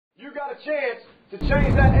You got a chance to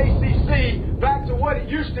change that ACC back to what it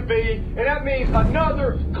used to be, and that means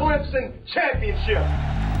another Clemson championship.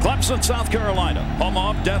 Clemson, South Carolina, home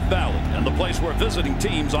of Death Valley, and the place where visiting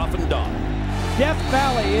teams often dine. Death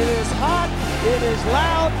Valley, it is hot, it is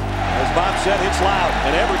loud. As Bob said, it's loud,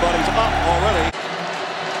 and everybody's up already.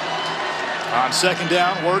 On second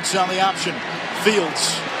down, Wirtz on the option.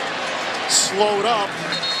 Fields slowed up,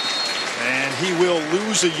 and he will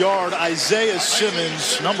lose a yard. Isaiah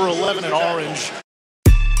Simmons, number 11 in orange.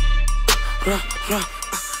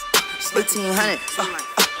 1800.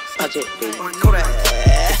 Touch it, baby. Kodak.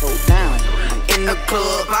 Hold down. In the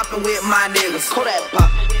club, popping with my niggas. Kodak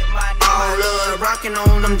pop. All love, rocking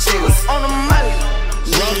on them jiggers. On the money.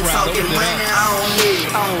 You ain't talking money, I don't need it.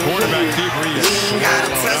 You ain't gotta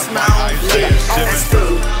touch me, I don't feel it.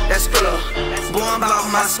 That's Skrilla. Boy, I'm about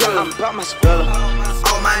my Skrilla.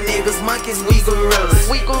 All my niggas monkeys, we gorillas.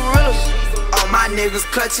 All my niggas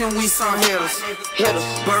clutching, we some hitters.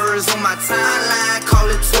 Birds on my timeline, call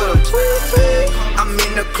it Twitter. I'm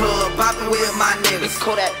in the club, popping with my niggas.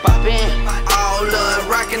 Kodak poppin'. All love,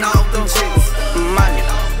 rocking off them chicks. Money.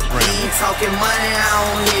 You ain't talking money, I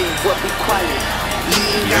don't hear. What be quiet? You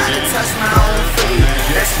ain't gotta touch my own feet.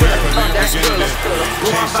 That's Skrilla.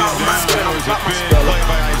 Boy, I'm about my Skrilla.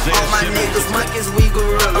 All my niggas monkeys, we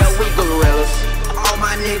gorillas. All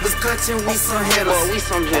my niggas clutching, we some hitters.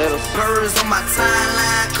 Birds on my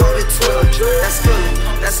timeline, call it Twitter.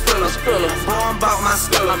 That's Skrilla. Boy, I'm about my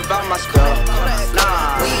Skrilla.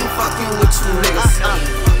 Nah, we ain't fucking with you niggas.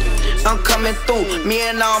 I'm coming through, me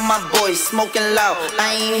and all my boys smoking loud.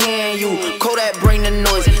 I ain't hearing you. Kodak bring the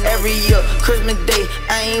noise. Every year, Christmas Day,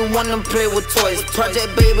 I ain't wanna play with toys.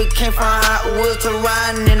 Project Baby came from Hot Wheels to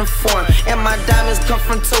riding in a foreign. And my diamonds come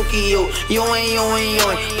from Tokyo. Yoin.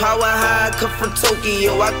 Power high come from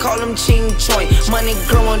Tokyo. I call them Ching Choin. Money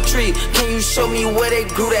growing trees. Can you show me where they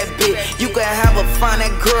grew that bit? You can have a find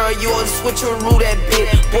that girl, yours switcheroo that bit.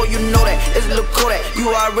 Boy, you know that it's Lil Kodak. You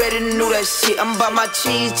already knew that shit. I'm about my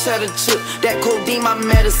cheese cheddar chip. That codeine, my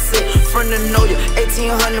medicine. Friend to know you,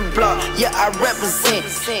 1800 block. Yeah, I represent.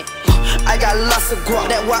 I got lots of guap,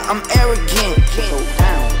 that's why I'm arrogant.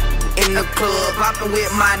 In the club, popping with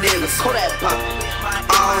my niggas. Kodak pop.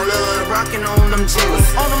 All love, rocking on them jiggers.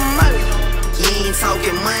 On the money. You ain't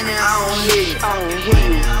talking money, I don't hear you.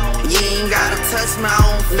 You ain't gotta touch me, I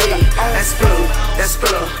don't feel it. That's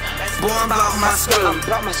Skrilla. Boy, I'm about my Skrilla.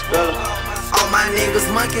 All my niggas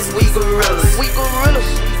monkeys, we gorillas.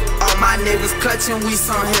 All my niggas clutching, we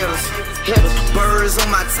some hitters. Birds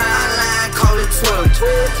on my timeline, call it Twitter.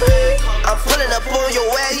 I'm pulling up on your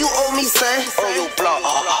ass, you owe me, son. On your block.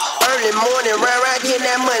 Early morning, round, getting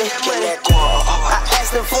that money. I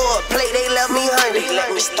asked them for a plate, they left me hungry.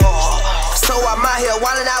 So I'm out here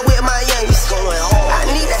wildin' out with my youngest. I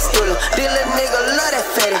need that Skrilla, this little nigga love that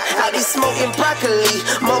fatty. I be smoking broccoli,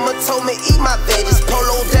 mama told me eat my veggies.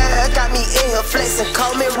 Polo down, got me in here flexing,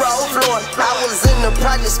 call me raw floor. I was in the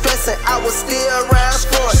project stressing, I was still around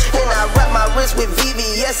scoring. Then I wrap my wrist with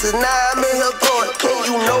VVS's, now I'm in here going. And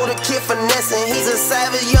you know the kid finessing, he's a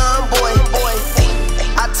savage young boy.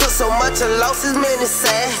 I took so much and lost his many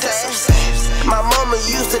sad. My mama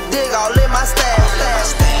used to dig all in my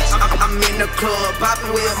stash. I'm in the club,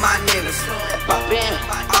 popping with my niggas.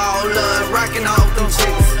 All love, rocking off them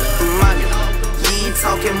chicks. Money. You ain't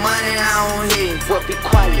talking money, I don't hear. What be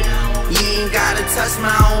quiet? You ain't gotta touch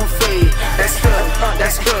my own feet. That's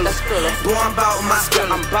Skrilla. Boy, I'm about my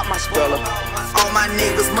Skrilla. All my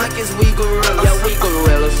niggas monkeys, we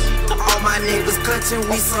gorillas. All my niggas clutching,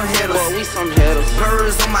 we some hitters.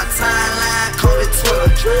 Birds on my timeline, call it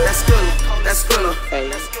Twitter. That's Skrilla.